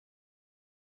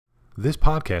This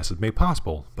podcast is made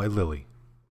possible by Lilly.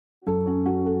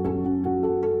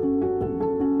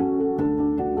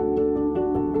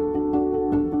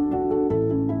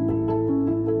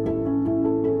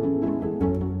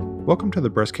 Welcome to the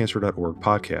BreastCancer.org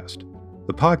podcast,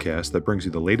 the podcast that brings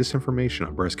you the latest information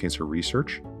on breast cancer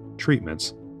research,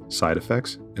 treatments, side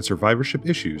effects, and survivorship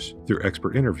issues through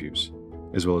expert interviews,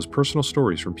 as well as personal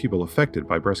stories from people affected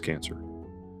by breast cancer.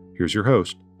 Here's your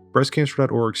host,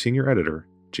 BreastCancer.org Senior Editor,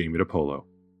 Jamie DiPolo.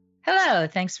 Hello,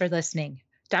 thanks for listening.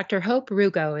 Dr. Hope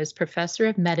Rugo is professor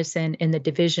of medicine in the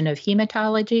Division of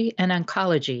Hematology and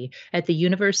Oncology at the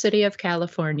University of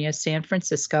California, San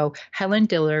Francisco Helen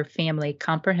Diller Family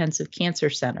Comprehensive Cancer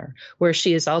Center, where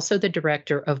she is also the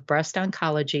director of breast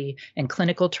oncology and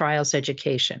clinical trials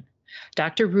education.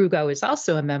 Dr. Rugo is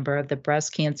also a member of the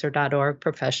BreastCancer.org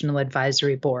Professional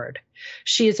Advisory Board.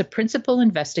 She is a principal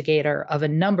investigator of a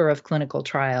number of clinical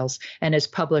trials and has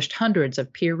published hundreds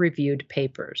of peer-reviewed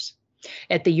papers.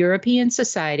 At the European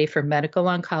Society for Medical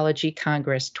Oncology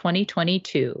Congress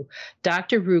 2022,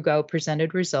 Dr. Rugo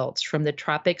presented results from the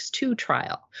TROPiCS-02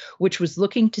 trial, which was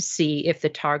looking to see if the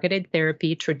targeted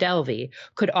therapy Trodelvy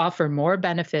could offer more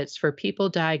benefits for people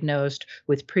diagnosed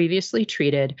with previously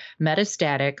treated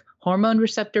metastatic, hormone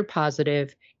receptor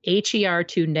positive,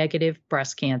 HER2 negative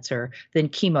breast cancer than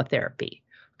chemotherapy.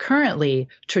 Currently,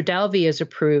 Trodelvy is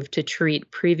approved to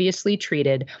treat previously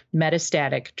treated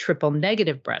metastatic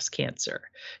triple-negative breast cancer.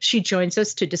 She joins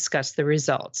us to discuss the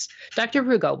results. Dr.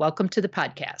 Rugo, welcome to the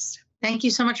podcast. Thank you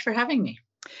so much for having me.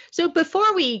 So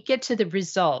before we get to the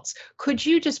results, could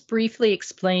you just briefly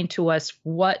explain to us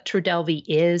what Trodelvy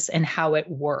is and how it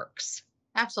works?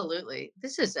 Absolutely.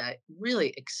 This is a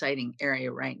really exciting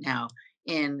area right now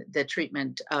in the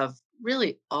treatment of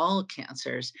really all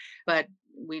cancers, but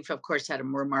we've, of course, had a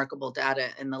remarkable data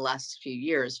in the last few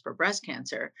years for breast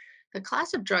cancer. The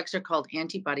class of drugs are called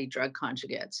antibody drug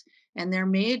conjugates, and they're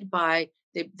made by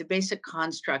the basic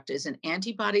construct is an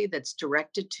antibody that's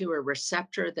directed to a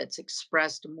receptor that's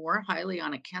expressed more highly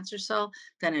on a cancer cell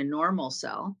than a normal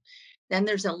cell. Then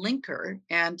there's a linker,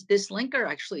 and this linker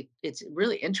actually, it's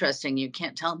really interesting. You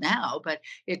can't tell now, but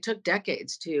it took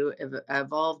decades to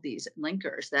evolve these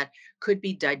linkers that could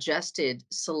be digested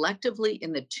selectively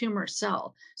in the tumor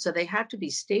cell. So they have to be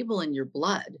stable in your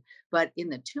blood, but in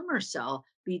the tumor cell,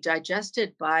 be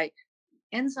digested by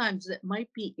enzymes that might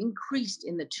be increased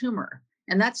in the tumor.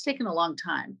 And that's taken a long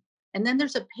time. And then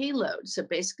there's a payload. So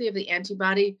basically, of the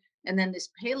antibody, and then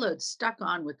this payload stuck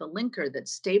on with a linker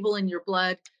that's stable in your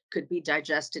blood, could be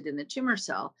digested in the tumor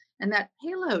cell. And that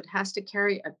payload has to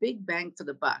carry a big bang for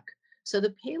the buck. So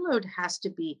the payload has to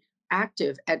be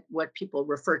active at what people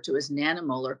refer to as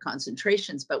nanomolar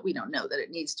concentrations, but we don't know that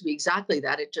it needs to be exactly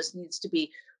that. It just needs to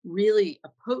be really a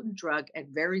potent drug at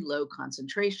very low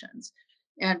concentrations.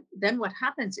 And then what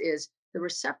happens is the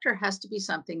receptor has to be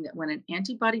something that when an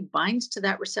antibody binds to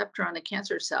that receptor on the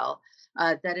cancer cell,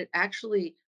 that it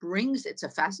actually brings, it's a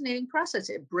fascinating process.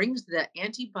 It brings the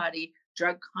antibody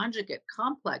drug conjugate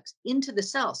complex into the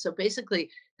cell. So basically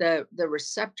the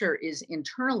receptor is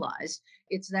internalized.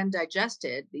 It's then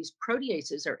digested. These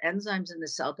proteases or enzymes in the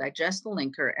cell digest the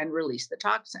linker and release the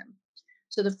toxin.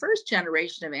 So the first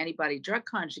generation of antibody drug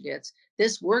conjugates,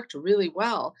 this worked really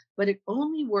well, but it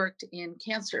only worked in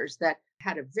cancers that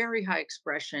had a very high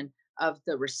expression of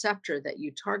the receptor that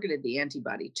you targeted the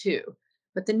antibody to.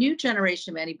 But the new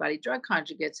generation of antibody drug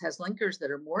conjugates has linkers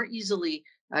that are more easily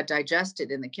digested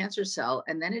in the cancer cell,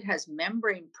 and then it has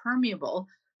membrane permeable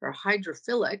or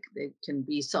hydrophilic, they can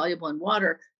be soluble in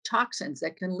water, toxins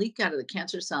that can leak out of the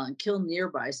cancer cell and kill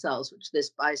nearby cells, which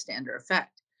this bystander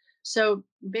effect. So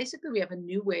basically, we have a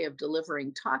new way of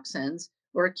delivering toxins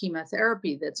or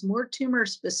chemotherapy that's more tumor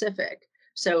specific.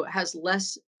 So has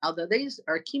less, although these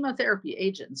are chemotherapy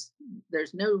agents,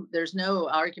 there's no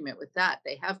argument with that.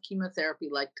 They have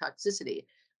chemotherapy-like toxicity,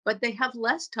 but they have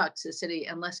less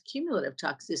toxicity and less cumulative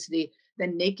toxicity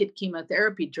than naked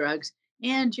chemotherapy drugs,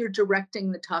 and you're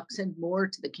directing the toxin more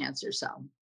to the cancer cell.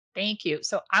 Thank you.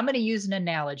 So I'm going to use an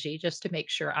analogy just to make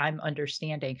sure I'm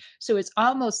understanding. So it's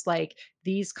almost like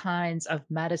these kinds of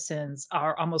medicines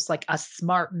are almost like a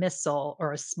smart missile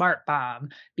or a smart bomb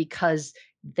because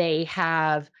they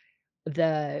have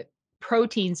the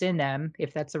proteins in them,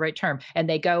 if that's the right term, and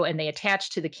they go and they attach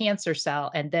to the cancer cell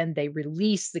and then they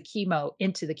release the chemo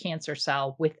into the cancer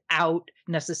cell without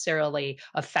necessarily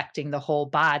affecting the whole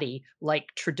body like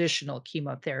traditional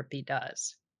chemotherapy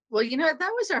does. Well, that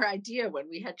was our idea when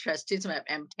we had trastuzumab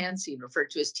emtansine, referred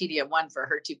to as TDM1 for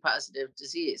HER2 positive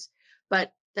disease.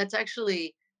 But that's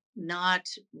actually not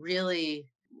really,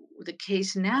 the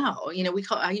case now.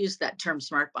 I use that term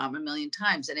smart bomb a million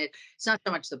times, and it's not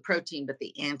so much the protein, but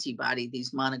the antibody,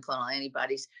 these monoclonal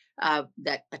antibodies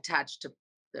that attach to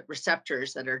the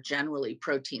receptors that are generally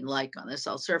protein-like on the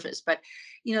cell surface. But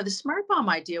the smart bomb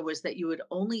idea was that you would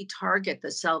only target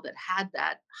the cell that had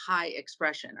that high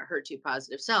expression, a HER2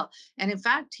 positive cell. And in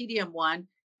fact, TDM1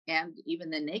 and even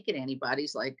the naked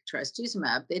antibodies like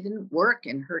trastuzumab, they didn't work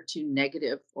in HER2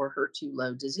 negative or HER2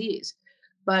 low disease.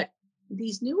 But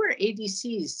these newer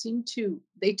ADCs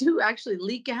they do actually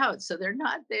leak out. So they're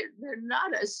not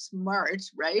as smart,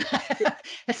 right?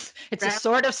 It's a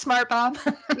sort of smart bomb.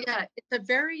 Yeah,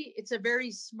 it's a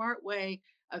very smart way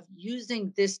of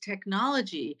using this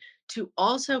technology to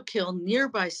also kill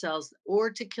nearby cells or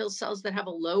to kill cells that have a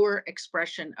lower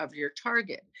expression of your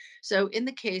target. So in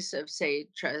the case of, say,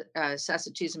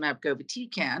 sacituzumab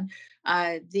govitecan,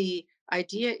 the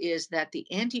idea is that the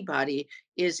antibody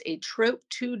is a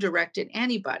TROP2 directed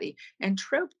antibody, and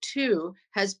TROP2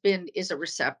 is a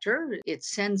receptor. It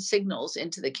sends signals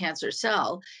into the cancer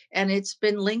cell, and it's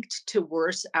been linked to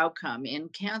worse outcome in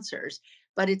cancers.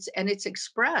 But it's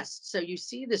expressed, so you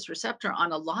see this receptor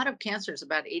on a lot of cancers,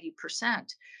 about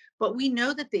 80%, but we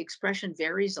know that the expression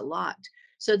varies a lot.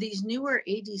 So these newer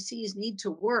ADCs need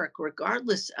to work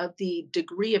regardless of the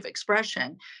degree of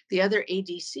expression. The other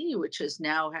ADC, which has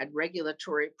now had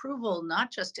regulatory approval, not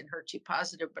just in HER2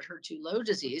 positive but HER2 low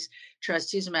disease,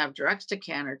 trastuzumab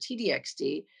deruxtecan, or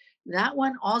TDXD, that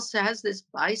one also has this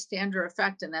bystander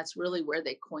effect, and that's really where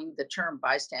they coined the term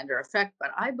bystander effect.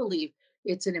 But I believe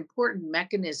it's an important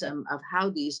mechanism of how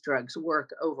these drugs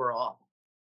work overall.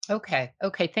 Okay.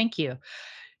 Okay. Thank you.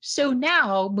 So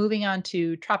now moving on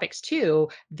to Tropics 2,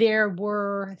 there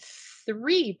were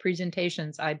three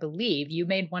presentations, I believe. You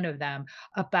made one of them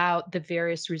about the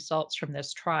various results from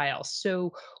this trial.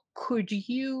 So could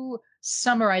you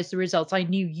summarize the results? I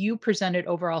knew you presented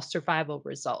overall survival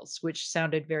results, which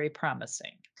sounded very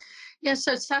promising. Yeah,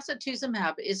 so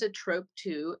sacituzumab is a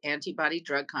TROP2 antibody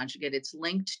drug conjugate. It's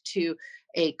linked to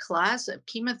a class of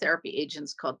chemotherapy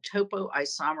agents called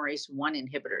topoisomerase 1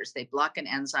 inhibitors. They block an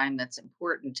enzyme that's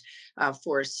important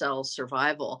for cell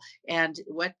survival. And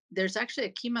there's actually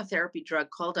a chemotherapy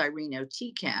drug called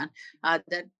irinotecan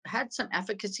that had some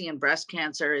efficacy in breast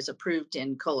cancer, is approved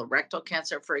in colorectal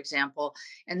cancer, for example.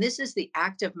 And this is the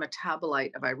active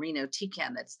metabolite of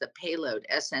irinotecan. That's the payload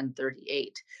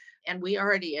SN38. And we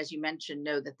already, as you mentioned,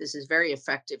 know that this is very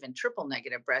effective in triple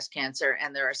negative breast cancer.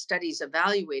 And there are studies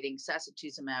evaluating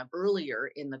sacituzumab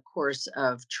earlier in the course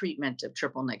of treatment of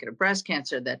triple negative breast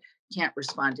cancer that can't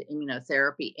respond to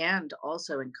immunotherapy, and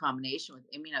also in combination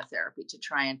with immunotherapy to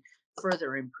try and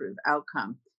further improve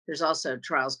outcome. There's also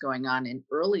trials going on in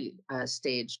early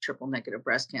stage triple negative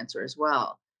breast cancer as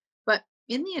well. But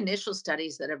in the initial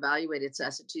studies that evaluated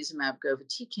sacituzumab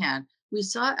govitecan, we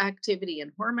saw activity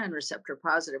in hormone receptor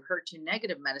positive, HER2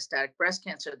 negative metastatic breast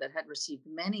cancer that had received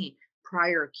many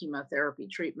prior chemotherapy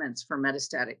treatments for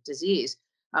metastatic disease,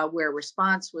 where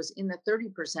response was in the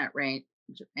 30% range.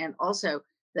 And also,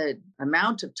 the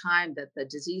amount of time that the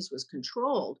disease was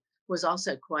controlled was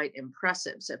also quite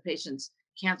impressive. So, patients'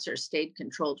 cancer stayed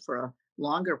controlled for a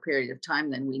longer period of time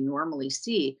than we normally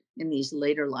see in these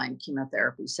later line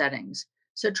chemotherapy settings.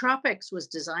 So, Tropics was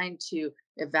designed to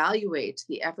evaluate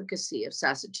the efficacy of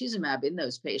sacituzumab in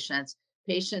those patients.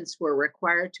 Patients were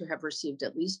required to have received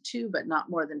at least two, but not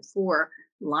more than four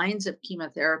lines of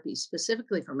chemotherapy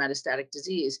specifically for metastatic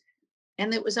disease.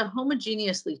 And it was a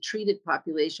homogeneously treated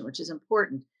population, which is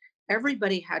important.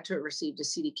 Everybody had to have received a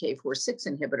CDK4/6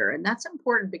 inhibitor. And that's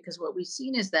important because what we've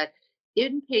seen is that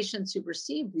in patients who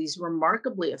received these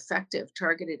remarkably effective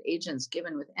targeted agents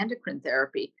given with endocrine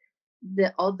therapy,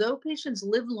 that although patients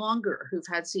live longer who've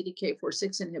had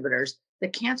CDK4/6 inhibitors, the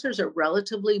cancers are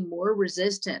relatively more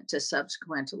resistant to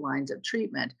subsequent lines of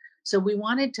treatment. So we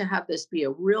wanted to have this be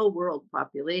a real world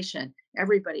population.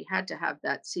 Everybody had to have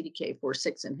that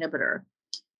CDK4/6 inhibitor.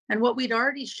 And what we'd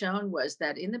already shown was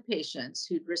that in the patients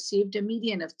who'd received a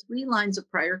median of 3 lines of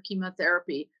prior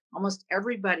chemotherapy, almost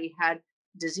everybody had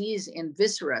disease in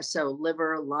viscera, so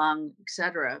liver, lung, et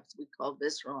cetera. We call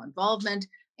visceral involvement.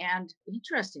 And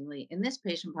interestingly, in this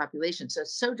patient population,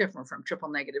 so different from triple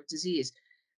negative disease,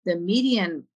 the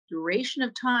median duration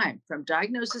of time from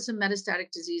diagnosis of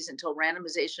metastatic disease until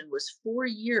randomization was 4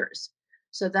 years.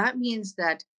 So that means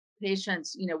that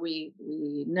patients, we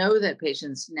know that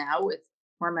patients now with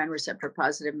hormone receptor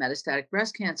positive metastatic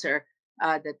breast cancer,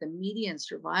 that the median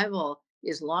survival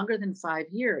is longer than 5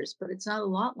 years, but it's not a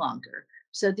lot longer.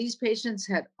 So these patients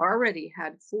had already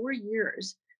had 4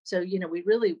 years. So, we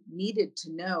really needed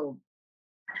to know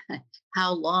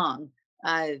how long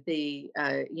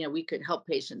we could help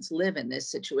patients live in this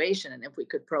situation, and if we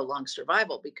could prolong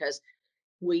survival, because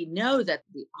we know that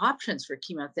the options for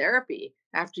chemotherapy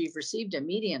after you've received a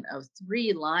median of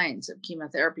 3 lines of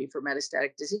chemotherapy for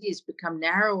metastatic disease become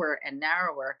narrower and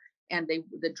narrower, and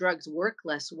the drugs work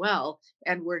less well,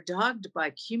 and we're dogged by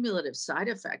cumulative side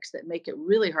effects that make it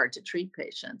really hard to treat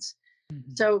patients.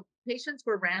 Mhm. So patients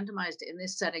were randomized in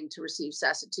this setting to receive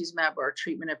sacituzumab or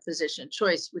treatment of physician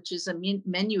choice, which is a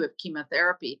menu of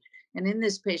chemotherapy. And in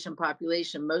this patient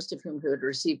population, most of whom who had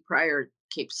received prior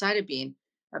capecitabine,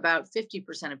 about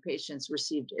 50% of patients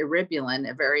received eribulin,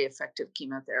 a very effective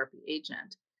chemotherapy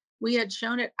agent. We had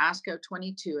shown at ASCO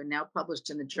 22 and now published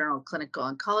in the Journal of Clinical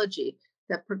Oncology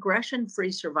that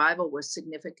progression-free survival was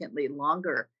significantly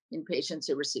longer in patients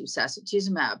who received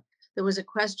sacituzumab. There was a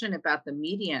question about the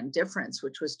median difference,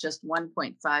 which was just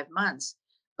 1.5 months.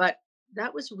 But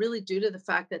that was really due to the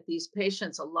fact that these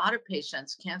patients, a lot of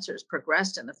patients, cancers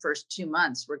progressed in the first 2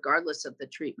 months, regardless of the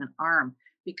treatment arm,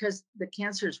 because the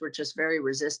cancers were just very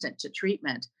resistant to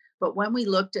treatment. But when we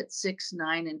looked at 6,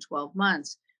 9, and 12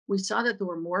 months, we saw that there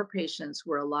were more patients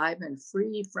who were alive and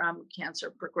free from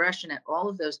cancer progression at all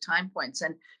of those time points.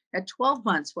 And at 12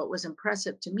 months, what was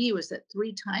impressive to me was that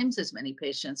 3 times as many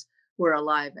patients were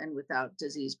alive and without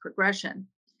disease progression.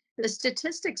 The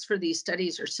statistics for these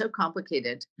studies are so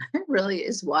complicated. It really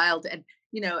is wild. And,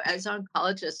 as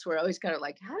oncologists, we're always kind of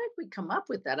like, how did we come up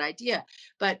with that idea?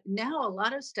 But now a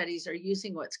lot of studies are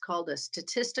using what's called a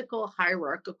statistical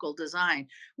hierarchical design,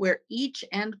 where each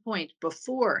endpoint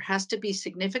before has to be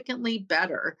significantly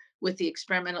better with the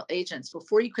experimental agents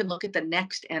before you can look at the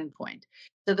next endpoint.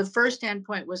 So the first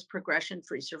endpoint was progression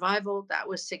free survival. That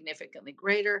was significantly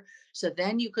greater. So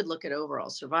then you could look at overall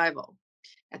survival.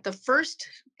 At the first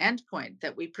endpoint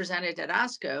that we presented at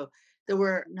ASCO, there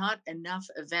were not enough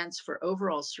events for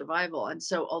overall survival. And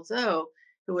so, although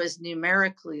it was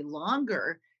numerically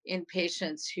longer in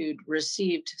patients who'd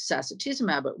received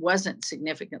sacituzumab, it wasn't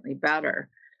significantly better.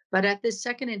 But at this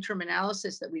second interim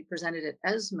analysis that we presented at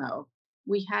ESMO,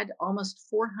 we had almost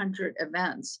 400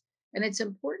 events. And it's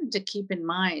important to keep in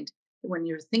mind when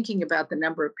you're thinking about the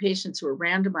number of patients who were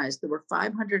randomized, there were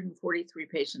 543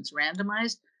 patients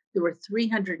randomized. There were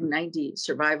 390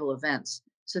 survival events.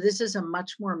 So this is a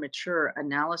much more mature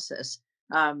analysis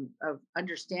of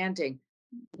understanding,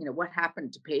 what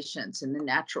happened to patients in the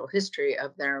natural history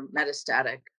of their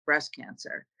metastatic breast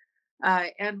cancer.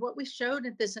 And what we showed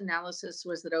at this analysis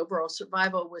was that overall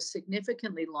survival was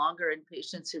significantly longer in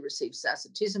patients who received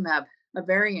sacituzumab, a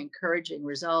very encouraging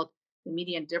result. The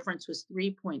median difference was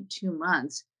 3.2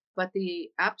 months, but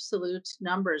the absolute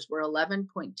numbers were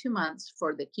 11.2 months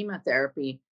for the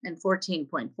chemotherapy and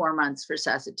 14.4 months for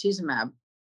sacituzumab.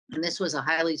 And this was a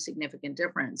highly significant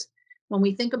difference. When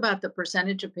we think about the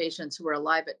percentage of patients who are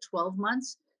alive at 12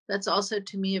 months, that's also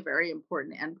to me a very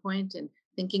important endpoint in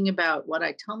thinking about what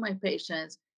I tell my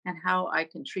patients and how I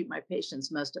can treat my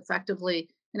patients most effectively.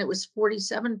 And it was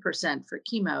 47% for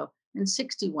chemo and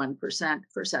 61%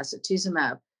 for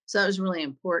sacituzumab. So that was really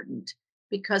important.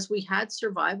 Because we had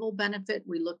survival benefit,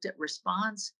 we looked at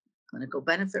response, clinical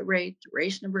benefit rate,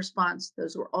 duration of response.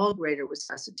 Those were all greater with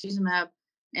sacituzumab.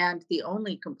 And the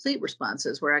only complete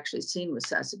responses were actually seen with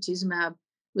sacituzumab.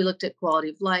 We looked at quality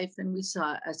of life, and we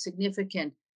saw a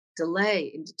significant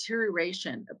delay in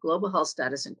deterioration of global health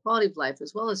status and quality of life,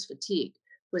 as well as fatigue,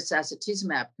 with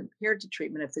sacituzumab compared to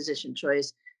treatment of physician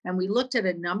choice. And we looked at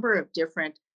a number of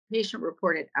different patient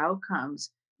reported outcomes,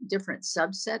 different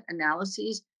subset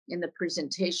analyses in the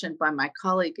presentation by my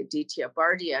colleague Aditya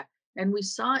Bardia. And we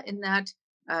saw in that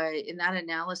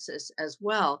analysis as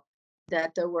well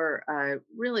that there were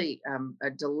really a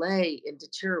delay in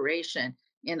deterioration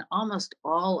in almost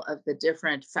all of the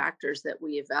different factors that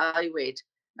we evaluate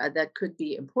that could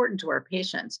be important to our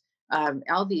patients.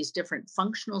 All these different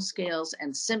functional scales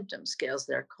and symptom scales,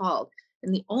 they're called.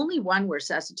 And the only one where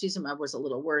sacituzumab was a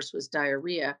little worse was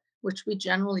diarrhea, which we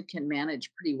generally can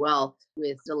manage pretty well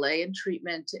with delay in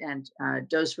treatment and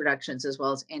dose reductions, as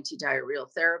well as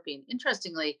antidiarrheal therapy. And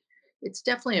interestingly, it's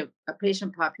definitely a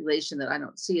patient population that I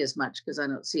don't see as much because I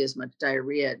don't see as much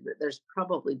diarrhea. There's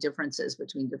probably differences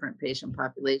between different patient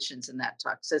populations in that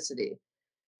toxicity.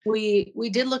 We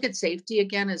did look at safety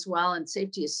again as well, and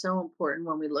safety is so important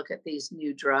when we look at these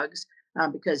new drugs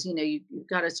because you've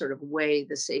got to sort of weigh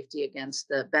the safety against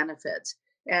the benefits.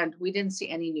 And we didn't see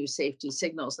any new safety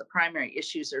signals. The primary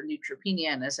issues are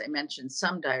neutropenia, and as I mentioned,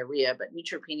 some diarrhea, but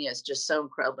neutropenia is just so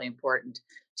incredibly important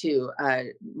to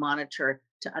monitor,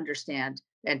 to understand,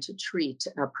 and to treat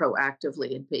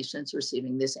proactively in patients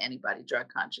receiving this antibody drug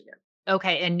conjugate.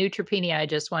 Okay, and neutropenia, I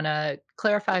just want to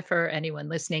clarify for anyone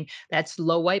listening, that's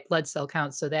low white blood cell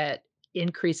count, so that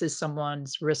increases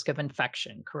someone's risk of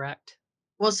infection, correct?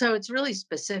 Well, so it's really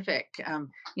specific.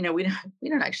 We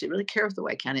don't actually really care what the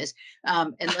white count is,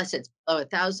 unless it's below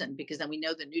 1,000, because then we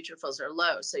know the neutrophils are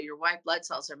low. So your white blood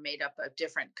cells are made up of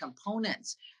different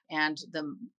components, and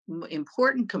the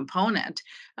important component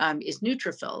is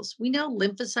neutrophils. We know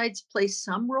lymphocytes play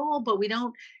some role, but we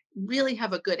don't really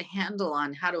have a good handle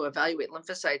on how to evaluate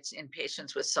lymphocytes in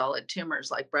patients with solid tumors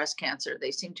like breast cancer.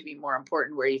 They seem to be more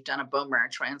important where you've done a bone marrow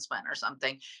transplant or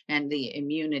something and the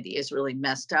immunity is really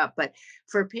messed up. But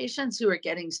for patients who are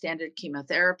getting standard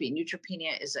chemotherapy,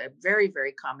 neutropenia is a very,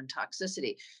 very common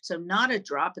toxicity. So, not a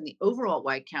drop in the overall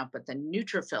white count, but the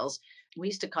neutrophils. We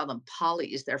used to call them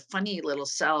polys. They're funny little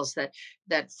cells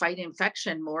that fight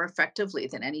infection more effectively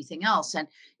than anything else. And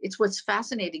it's what's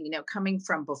fascinating, coming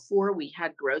from before we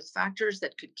had growth factors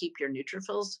that could keep your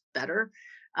neutrophils better.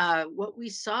 What we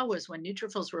saw was when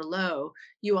neutrophils were low,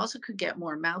 you also could get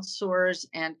more mouth sores,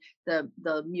 and the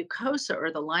mucosa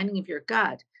or the lining of your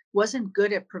gut wasn't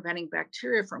good at preventing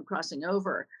bacteria from crossing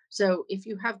over. So if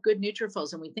you have good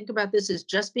neutrophils, and we think about this as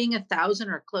just being 1,000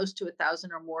 or close to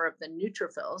 1,000 or more of the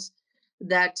neutrophils,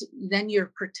 that then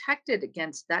you're protected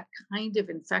against that kind of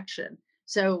infection.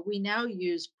 So we now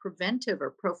use preventive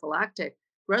or prophylactic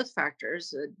growth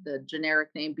factors, the generic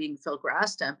name being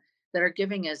filgrastim, that are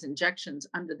giving us injections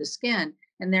under the skin,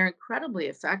 and they're incredibly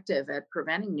effective at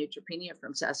preventing neutropenia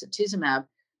from sacituzumab.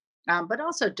 But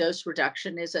also dose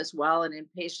reduction is as well. And in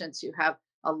patients who have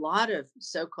a lot of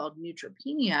so-called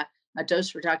neutropenia, a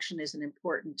dose reduction is an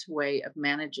important way of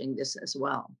managing this as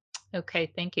well.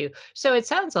 Okay, thank you. So it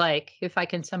sounds like, if I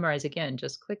can summarize again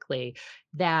just quickly,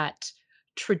 that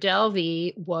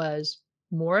Trodelvy was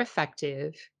more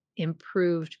effective,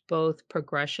 improved both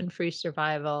progression-free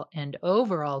survival and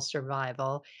overall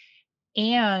survival,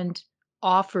 and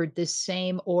offered the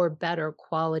same or better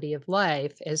quality of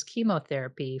life as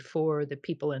chemotherapy for the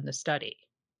people in the study.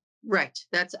 Right.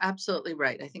 That's absolutely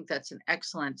right. I think that's an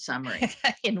excellent summary.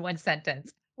 In one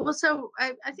sentence. Well, so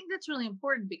I think that's really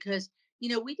important because,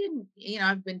 we didn't,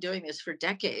 I've been doing this for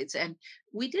decades, and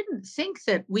we didn't think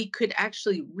that we could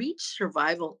actually reach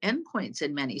survival endpoints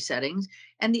in many settings.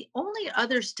 And the only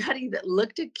other study that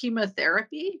looked at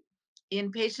chemotherapy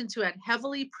in patients who had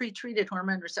heavily pretreated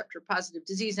hormone receptor positive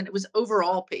disease, and it was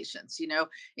overall patients,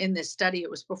 in this study, it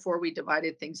was before we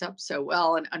divided things up so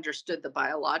well and understood the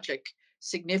biologic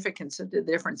significance of the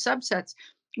different subsets,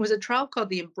 was a trial called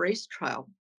the Embrace trial.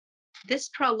 This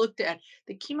trial looked at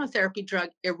the chemotherapy drug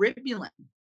eribulin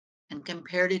and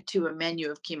compared it to a menu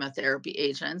of chemotherapy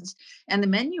agents. And the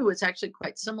menu was actually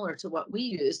quite similar to what we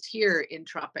used here in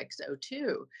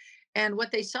TROPICS-02. And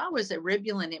what they saw was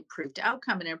eribulin improved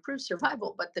outcome and improved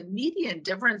survival, but the median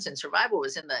difference in survival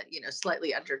was in the,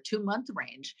 slightly under 2-month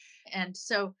range. And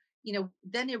so,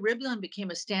 then eribulin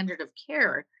became a standard of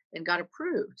care and got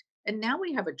approved. And now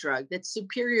we have a drug that's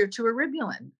superior to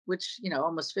eribulin, which,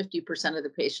 almost 50% of the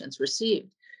patients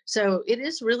received. So it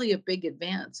is really a big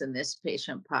advance in this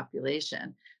patient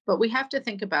population. But we have to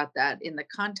think about that in the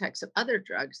context of other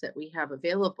drugs that we have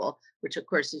available, which of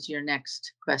course is your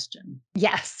next question.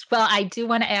 Yes. Well, I do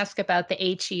want to ask about the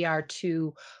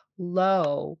HER2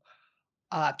 low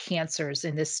cancers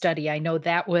in this study. I know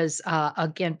that was,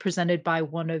 again, presented by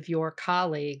one of your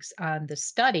colleagues on the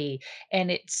study. And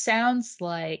it sounds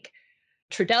like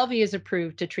Trodelvy is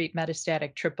approved to treat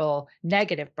metastatic triple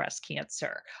negative breast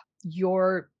cancer.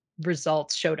 Your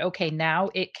results showed, okay, now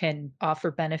it can offer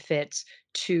benefits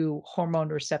to hormone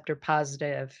receptor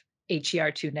positive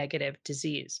HER2 negative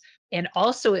disease. And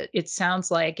also, it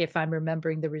sounds like, if I'm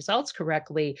remembering the results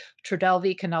correctly,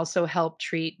 Trodelvy can also help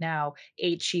treat now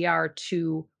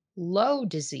HER2 low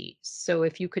disease. So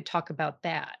if you could talk about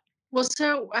that. Well,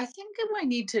 so I think that I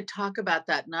need to talk about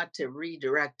that, not to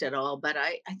redirect at all, but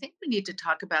I think we need to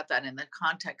talk about that in the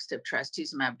context of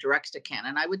trastuzumab deruxtecan.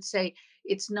 And I would say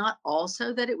it's not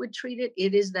also that it would treat it,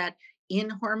 it is that in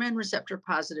hormone receptor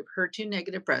positive HER2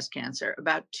 negative breast cancer,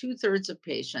 about 2/3 of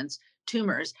patients,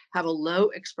 tumors, have a low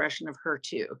expression of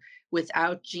HER2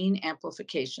 without gene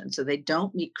amplification. So they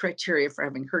don't meet criteria for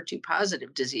having HER2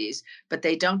 positive disease, but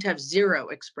they don't have zero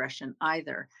expression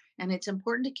either. And it's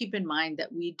important to keep in mind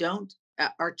that we don't,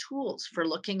 our tools for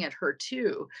looking at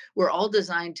HER2 were all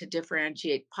designed to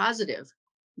differentiate positive,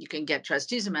 you can get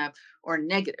trastuzumab, or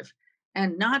negative,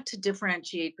 and not to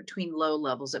differentiate between low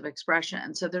levels of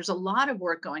expression. So there's a lot of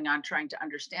work going on trying to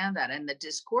understand that. And the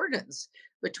discordance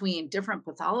between different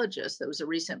pathologists, there was a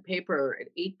recent paper,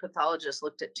 8 pathologists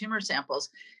looked at tumor samples,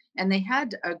 and they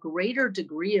had a greater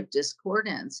degree of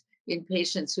discordance in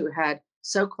patients who had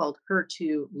so-called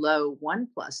HER2 low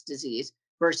 1+ disease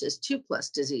versus 2+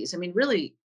 disease. I mean,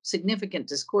 really significant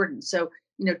discordance. So,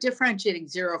 differentiating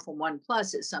 0 from 1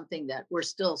 plus is something that we're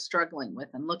still struggling with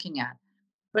and looking at.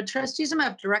 But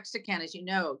trastuzumab deruxtecan, as you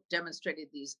know, demonstrated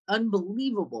these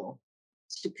unbelievable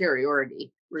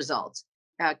superiority results,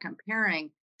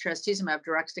 comparing trastuzumab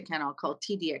deruxtecan, I'll call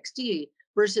TDXD,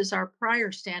 versus our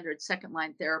prior standard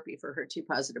second-line therapy for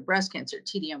HER2-positive breast cancer,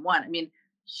 TDM1. I mean,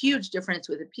 huge difference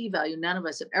with a p-value none of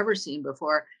us have ever seen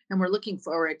before, and we're looking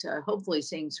forward to hopefully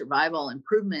seeing survival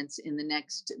improvements in the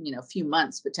next, few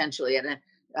months, potentially at a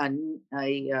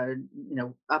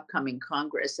upcoming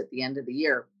Congress at the end of the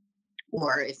year,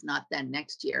 or if not then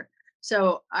next year.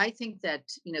 So I think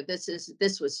that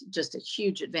this was just a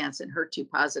huge advance in HER2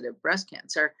 positive breast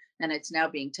cancer, and it's now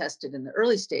being tested in the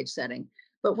early stage setting.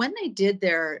 But when they did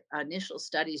their initial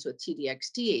studies with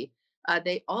TDXD,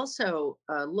 they also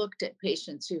looked at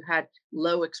patients who had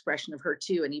low expression of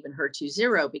HER2 and even HER2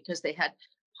 zero, because they had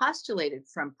postulated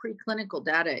from preclinical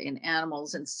data in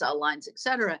animals and cell lines, et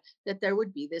cetera, that there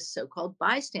would be this so-called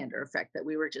bystander effect that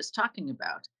we were just talking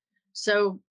about.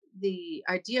 So the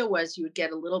idea was you would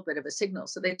get a little bit of a signal.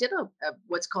 So they did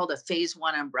what's called a phase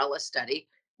 1 umbrella study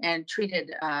and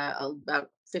treated about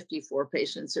 54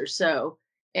 patients or so.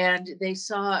 And they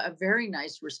saw a very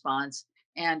nice response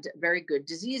and very good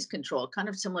disease control, kind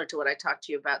of similar to what I talked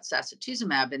to you about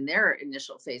sacituzumab in their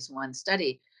initial phase 1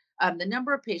 study. The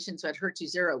number of patients who had HER2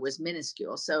 zero was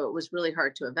minuscule, so it was really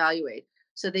hard to evaluate.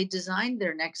 So they designed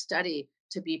their next study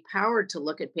to be powered to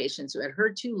look at patients who had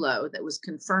HER2 low that was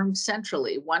confirmed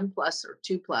centrally, 1 plus or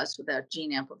 2 plus without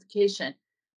gene amplification,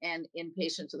 and in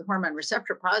patients with hormone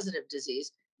receptor positive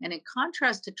disease. And in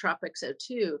contrast to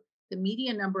TROPiCS-02, the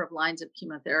median number of lines of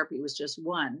chemotherapy was just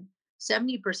 1.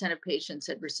 70% of patients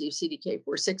had received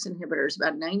CDK4/6 inhibitors,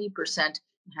 about 90%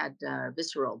 had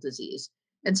visceral disease.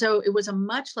 And so it was a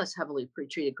much less heavily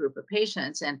pretreated group of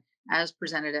patients. And as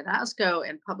presented at ASCO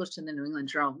and published in the New England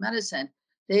Journal of Medicine,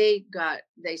 they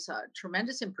saw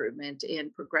tremendous improvement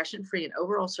in progression-free and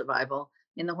overall survival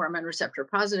in the hormone receptor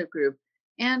positive group.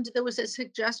 And there was a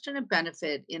suggestion of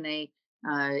benefit in a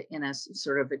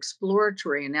sort of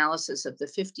exploratory analysis of the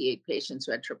 58 patients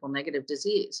who had triple negative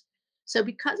disease. So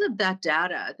because of that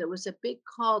data, there was a big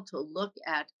call to look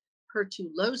at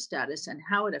HER2 low status and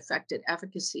how it affected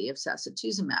efficacy of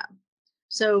sacituzumab.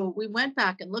 So we went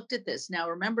back and looked at this. Now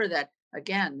remember that,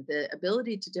 again, the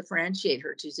ability to differentiate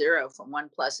HER2 zero from 1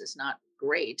 plus is not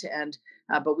great. And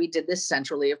but we did this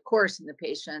centrally, of course, in the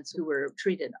patients who were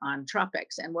treated on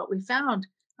TROPiCS. And what we found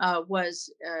was,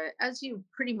 as you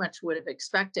pretty much would have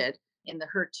expected in the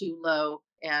HER2 low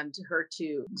and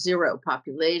HER2 zero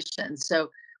population. So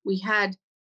we had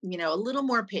a little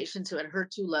more patients who had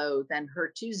HER2 low than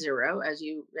HER2 zero,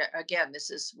 again, this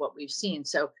is what we've seen.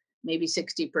 So maybe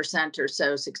 60% or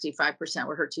so, 65%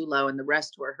 were HER2 low and the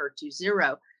rest were HER2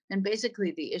 zero. And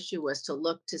basically the issue was to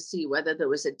look to see whether there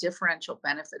was a differential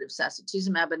benefit of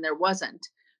sacituzumab, and there wasn't.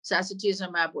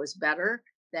 Sacituzumab was better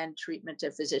than treatment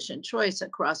of physician choice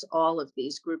across all of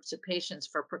these groups of patients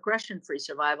for progression-free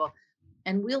survival.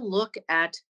 And we'll look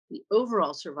at the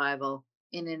overall survival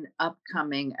in an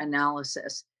upcoming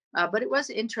analysis. But it was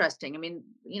interesting. I mean,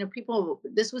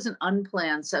 this was an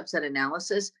unplanned subset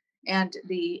analysis, and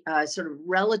the sort of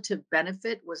relative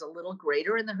benefit was a little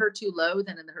greater in the HER2 low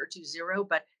than in the HER2 zero,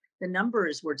 but the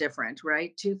numbers were different,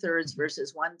 right? 2/3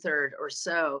 versus 1/3 or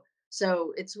so.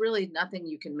 So it's really nothing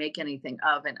you can make anything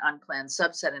of in unplanned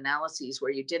subset analyses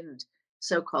where you didn't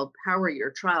so-called power your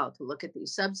trial to look at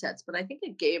these subsets. But I think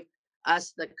it gave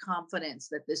us the confidence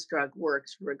that this drug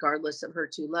works regardless of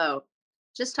HER2 low.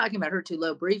 Just talking about HER2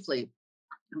 low briefly,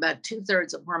 about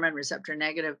 2/3 of hormone receptor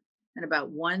negative and about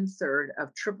 1/3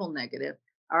 of triple negative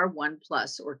are 1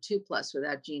 plus or 2 plus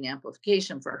without gene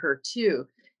amplification for HER2.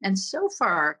 And so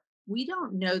far, we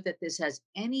don't know that this has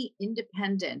any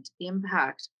independent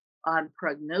impact on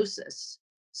prognosis,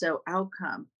 so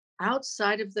outcome,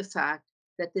 outside of the fact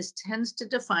that this tends to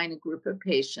define a group of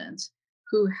patients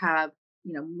who have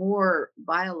more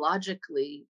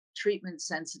biologically treatment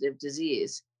sensitive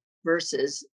disease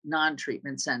versus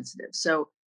non-treatment sensitive.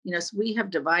 So we have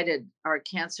divided our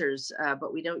cancers,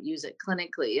 but we don't use it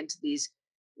clinically, into these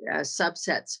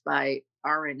subsets by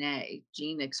RNA,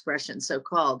 gene expression,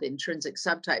 so-called intrinsic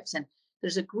subtypes. And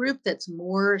there's a group that's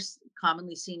more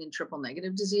commonly seen in triple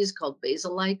negative disease called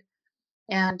basal-like.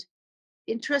 And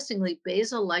interestingly,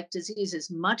 basal-like disease is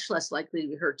much less likely to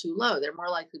be HER2 low. They're more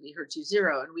likely to be HER2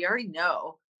 zero. And we already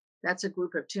know that's a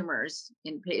group of tumors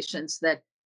in patients that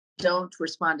don't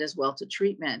respond as well to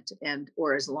treatment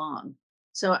or as long.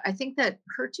 So I think that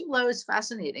HER2 low is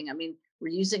fascinating. I mean, we're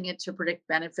using it to predict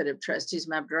benefit of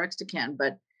trastuzumab deruxtecan,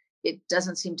 but it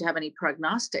doesn't seem to have any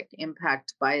prognostic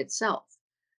impact by itself.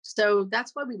 So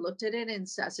that's why we looked at it in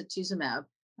sacituzumab.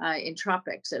 in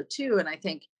TROPiCS-02. And I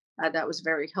think that was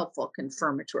very helpful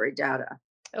confirmatory data.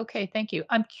 Okay, thank you.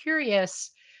 I'm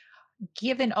curious,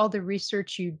 given all the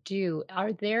research you do,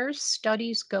 are there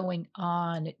studies going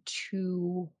on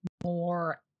to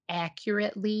more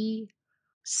accurately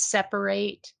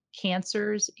separate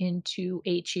cancers into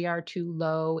HER2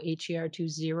 low, HER2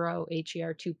 zero,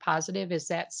 HER2 positive? Is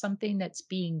that something that's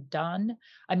being done?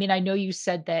 I mean, I know you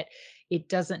said that it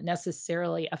doesn't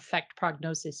necessarily affect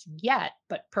prognosis yet,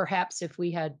 but perhaps if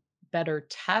we had better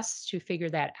tests to figure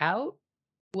that out,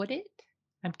 would it?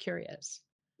 I'm curious.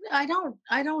 I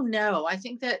don't know. I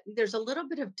think that there's a little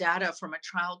bit of data from a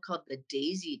trial called the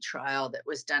DAISY trial that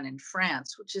was done in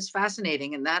France, which is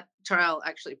fascinating. And that trial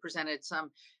actually presented some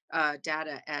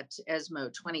data at ESMO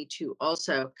 22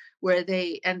 also, where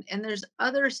and there's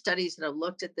other studies that have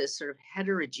looked at this sort of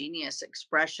heterogeneous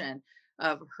expression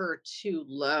of HER2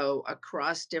 low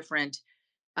across different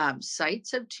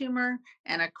sites of tumor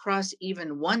and across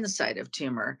even one site of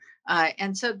tumor.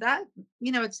 And so that,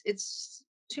 it's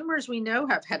tumors we know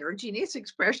have heterogeneous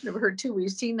expression of HER2.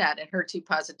 We've seen that in HER2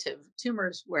 positive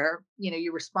tumors where,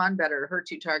 you respond better to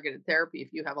HER2 targeted therapy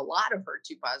if you have a lot of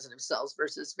HER2 positive cells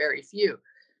versus very few.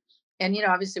 And,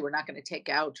 obviously we're not going to take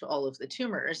out all of the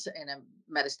tumors in a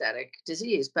metastatic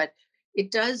disease, but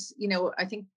it does, I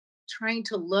think trying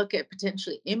to look at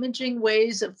potentially imaging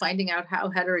ways of finding out how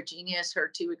heterogeneous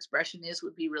HER2 expression is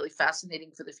would be really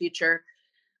fascinating for the future.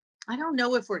 I don't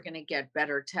know if we're going to get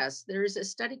better tests. There is a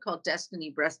study called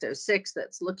Destiny Breast 06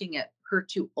 that's looking at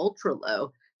HER2 ultra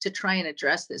low to try and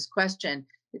address this question.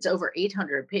 It's over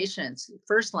 800 patients,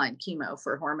 first line chemo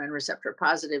for hormone receptor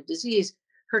positive disease,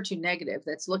 HER2 negative,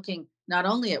 that's looking not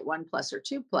only at 1 plus or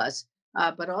 2 plus,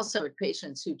 but also at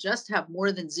patients who just have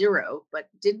more than zero, but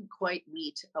didn't quite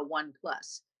meet a 1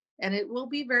 plus. And it will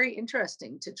be very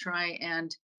interesting to try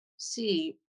and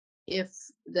see if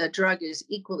the drug is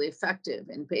equally effective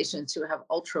in patients who have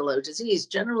ultra low disease.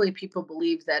 Generally, people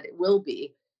believe that it will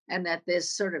be, and that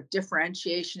this sort of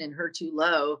differentiation in HER2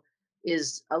 low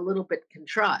is a little bit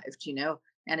contrived,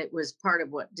 and it was part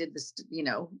of what did this,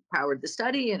 powered the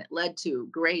study, and it led to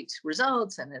great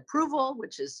results and approval,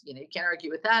 which is, you can't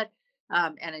argue with that,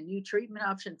 and a new treatment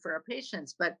option for our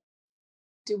patients. But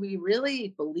do we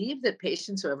really believe that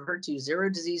patients who have HER2 zero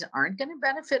disease aren't going to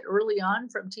benefit early on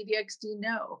from TDXD?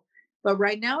 No. But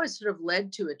right now, it's sort of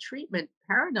led to a treatment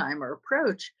paradigm or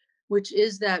approach, which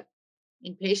is that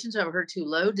in patients who have HER2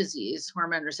 low disease,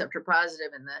 hormone receptor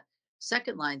positive in the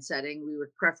second line setting, we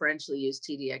would preferentially use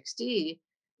TDXD.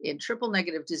 In triple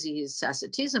negative disease,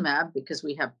 sacituzumab, because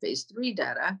we have phase 3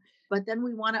 data. But then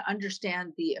we want to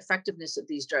understand the effectiveness of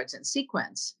these drugs in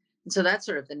sequence. And so that's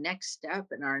sort of the next step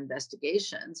in our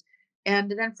investigations.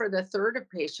 And then for the third of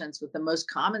patients with the most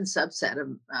common subset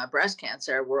of breast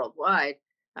cancer worldwide,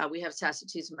 we have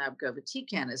sacituzumab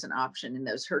govitecan as an option in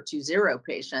those HER2 zero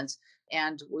patients.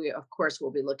 And we, of course,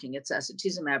 will be looking at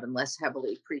sacituzumab in less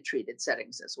heavily pretreated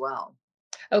settings as well.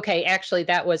 Okay, actually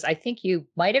that was I think you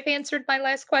might have answered my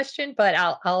last question, but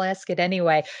I'll ask it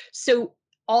anyway. So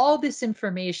all this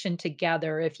information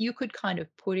together, if you could kind of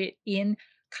put it in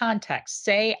context,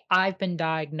 say I've been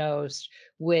diagnosed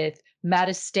with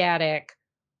metastatic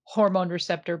hormone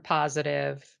receptor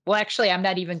positive. Well, actually, I'm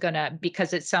not even gonna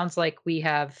because it sounds like we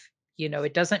have,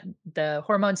 it doesn't the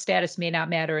hormone status may not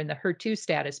matter and the HER2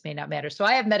 status may not matter. So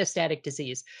I have metastatic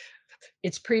disease.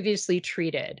 It's previously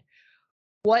treated.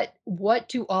 What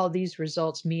do all these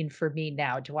results mean for me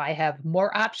now? Do I have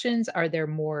more options? Are there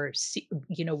more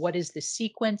what is the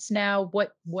sequence now?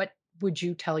 What would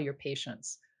you tell your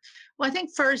patients? Well, I think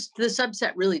first, the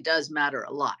subset really does matter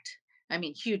a lot. I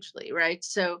mean, hugely, right?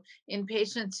 So, in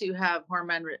patients who have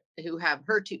who have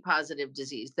HER2 positive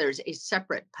disease, there's a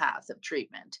separate path of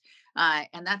treatment,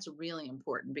 and that's really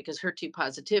important because HER2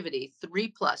 positivity, 3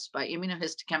 plus by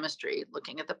immunohistochemistry,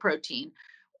 looking at the protein,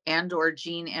 and or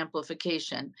gene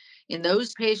amplification in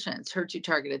those patients, HER2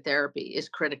 targeted therapy is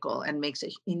critical and makes an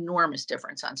enormous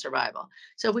difference on survival.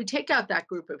 So if we take out that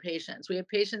group of patients, we have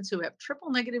patients who have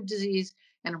triple negative disease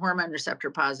and hormone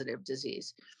receptor positive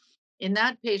disease. In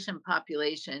that patient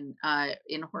population,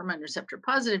 in hormone receptor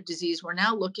positive disease, we're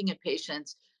now looking at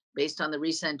patients based on the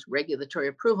recent regulatory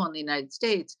approval in the United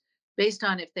States, based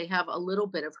on if they have a little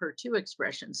bit of HER2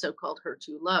 expression, so-called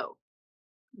HER2 low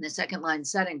in the second line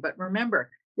setting. But remember,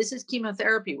 this is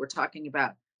chemotherapy we're talking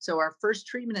about. So our first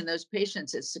treatment in those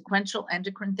patients is sequential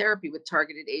endocrine therapy with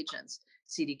targeted agents,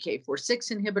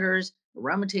 CDK4/6 inhibitors,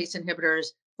 aromatase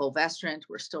inhibitors, fulvestrant.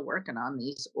 We're still working on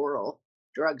these oral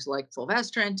drugs like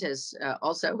fulvestrant, as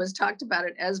also was talked about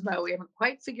at ESMO. We haven't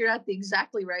quite figured out the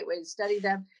exactly right way to study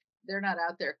them. They're not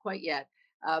out there quite yet.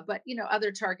 But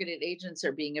other targeted agents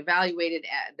are being evaluated.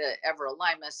 The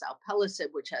everolimus, alpelisib,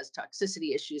 which has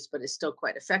toxicity issues but is still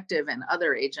quite effective, and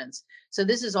other agents. So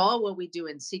this is all what we do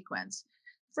in sequence.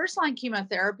 First line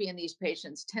chemotherapy in these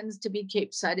patients tends to be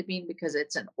capecitabine because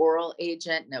it's an oral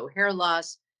agent, no hair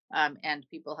loss, and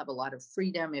people have a lot of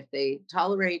freedom if they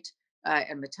tolerate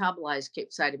and metabolize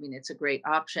capecitabine. It's a great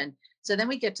option. So then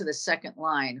we get to the second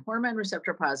line, hormone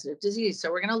receptor positive disease. So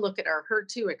we're going to look at our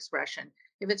HER2 expression.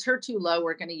 If it's HER2 low,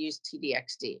 we're going to use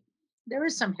TDXD. There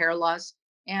is some hair loss.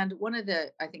 And one of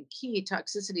the, I think, key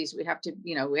toxicities we have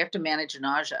to manage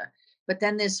nausea. But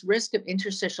then this risk of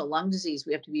interstitial lung disease,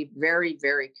 we have to be very,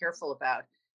 very careful about.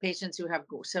 Patients who have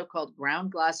so-called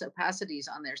ground glass opacities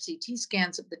on their CT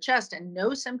scans of the chest and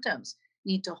no symptoms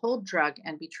need to hold drug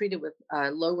and be treated with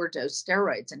lower dose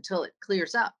steroids until it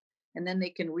clears up. And then they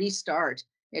can restart.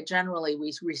 Generally,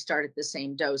 we restart at the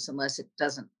same dose unless it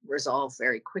doesn't resolve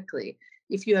very quickly.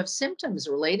 If you have symptoms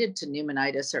related to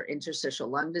pneumonitis or interstitial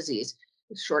lung disease,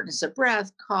 shortness of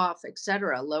breath, cough,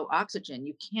 etc., low oxygen,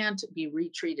 you can't be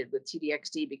retreated with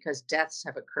TDXD because deaths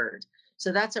have occurred.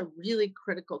 So that's a really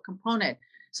critical component.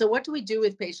 So what do we do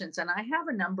with patients? And I have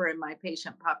a number in my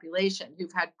patient population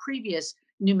who've had previous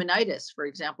pneumonitis, for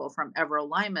example, from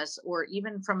everolimus or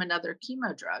even from another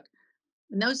chemo drug.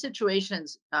 In those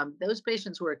situations, those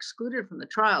patients were excluded from the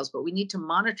trials, but we need to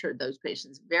monitor those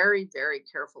patients very, very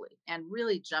carefully and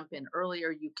really jump in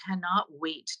earlier. You cannot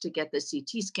wait to get the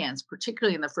CT scans,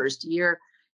 particularly in the first year.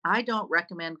 I don't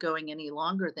recommend going any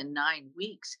longer than 9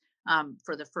 weeks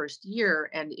for the first year.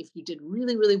 And if you did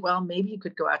really, really well, maybe you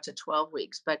could go out to 12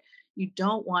 weeks, but you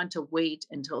don't want to wait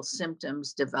until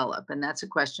symptoms develop. And that's a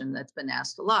question that's been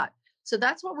asked a lot. So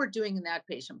that's what we're doing in that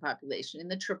patient population. In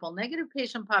the triple negative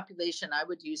patient population, I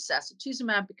would use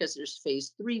sacituzumab because there's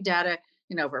phase 3 data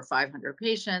in over 500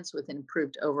 patients with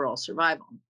improved overall survival.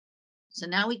 So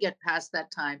now we get past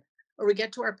that time, or we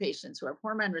get to our patients who have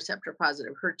hormone receptor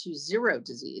positive HER2 zero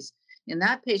disease. In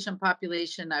that patient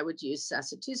population, I would use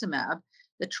sacituzumab.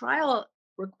 The trial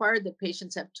required that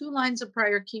patients have 2 lines of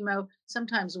prior chemo.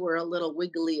 Sometimes we're a little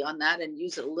wiggly on that and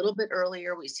use it a little bit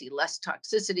earlier. We see less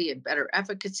toxicity and better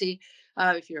efficacy.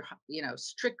 If you're,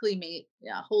 strictly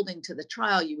holding to the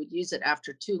trial, you would use it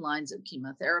after 2 lines of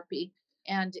chemotherapy.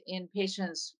 And in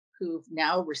patients who've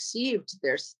now received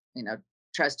their,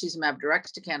 trastuzumab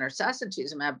deruxtecan or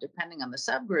sacituzumab, depending on the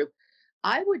subgroup,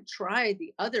 I would try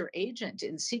the other agent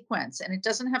in sequence. And it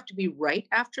doesn't have to be right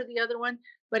after the other one,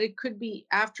 but it could be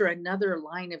after another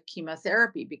line of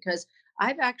chemotherapy, because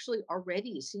I've actually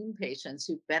already seen patients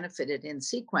who benefited in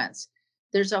sequence.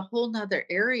 There's a whole nother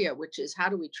area, which is how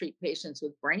do we treat patients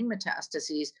with brain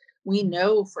metastases? We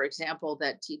know, for example,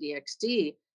 that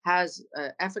TDXD has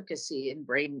efficacy in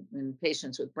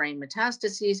patients with brain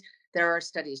metastases. There are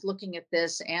studies looking at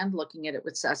this and looking at it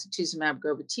with sacituzumab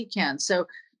govitecan. So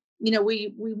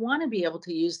we want to be able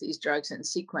to use these drugs in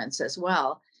sequence as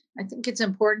well. I think it's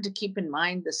important to keep in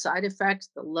mind the side effects,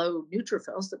 the low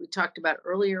neutrophils that we talked about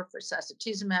earlier for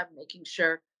sacituzumab, making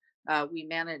sure we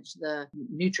manage the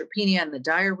neutropenia and the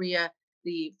diarrhea.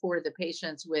 For the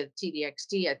patients with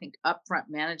TDXD, I think upfront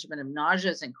management of nausea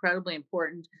is incredibly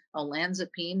important.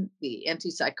 Olanzapine, the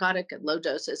antipsychotic at low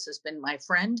doses, has been my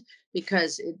friend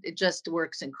because it just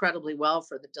works incredibly well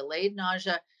for the delayed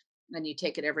nausea. And you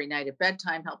take it every night at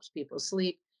bedtime, helps people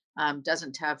sleep,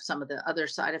 doesn't have some of the other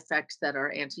side effects that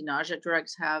our anti-nausea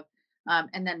drugs have,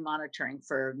 and then monitoring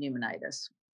for pneumonitis.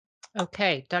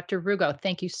 Okay, Dr. Rugo,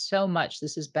 thank you so much.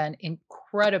 This has been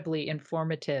incredibly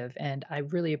informative, and I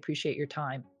really appreciate your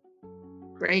time.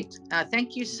 Great.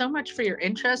 Thank you so much for your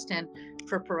interest and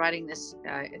for providing this,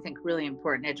 I think, really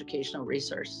important educational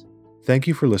resource. Thank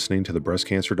you for listening to the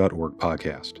breastcancer.org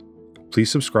podcast. Please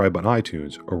subscribe on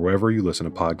iTunes or wherever you listen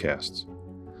to podcasts.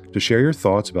 To share your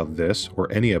thoughts about this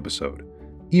or any episode,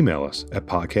 email us at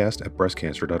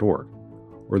podcast@breastcancer.org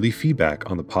or leave feedback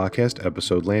on the podcast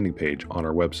episode landing page on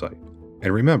our website.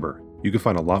 And remember, you can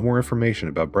find a lot more information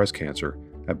about breast cancer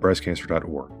at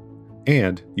breastcancer.org.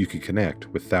 And you can connect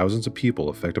with thousands of people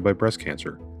affected by breast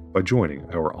cancer by joining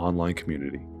our online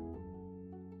community.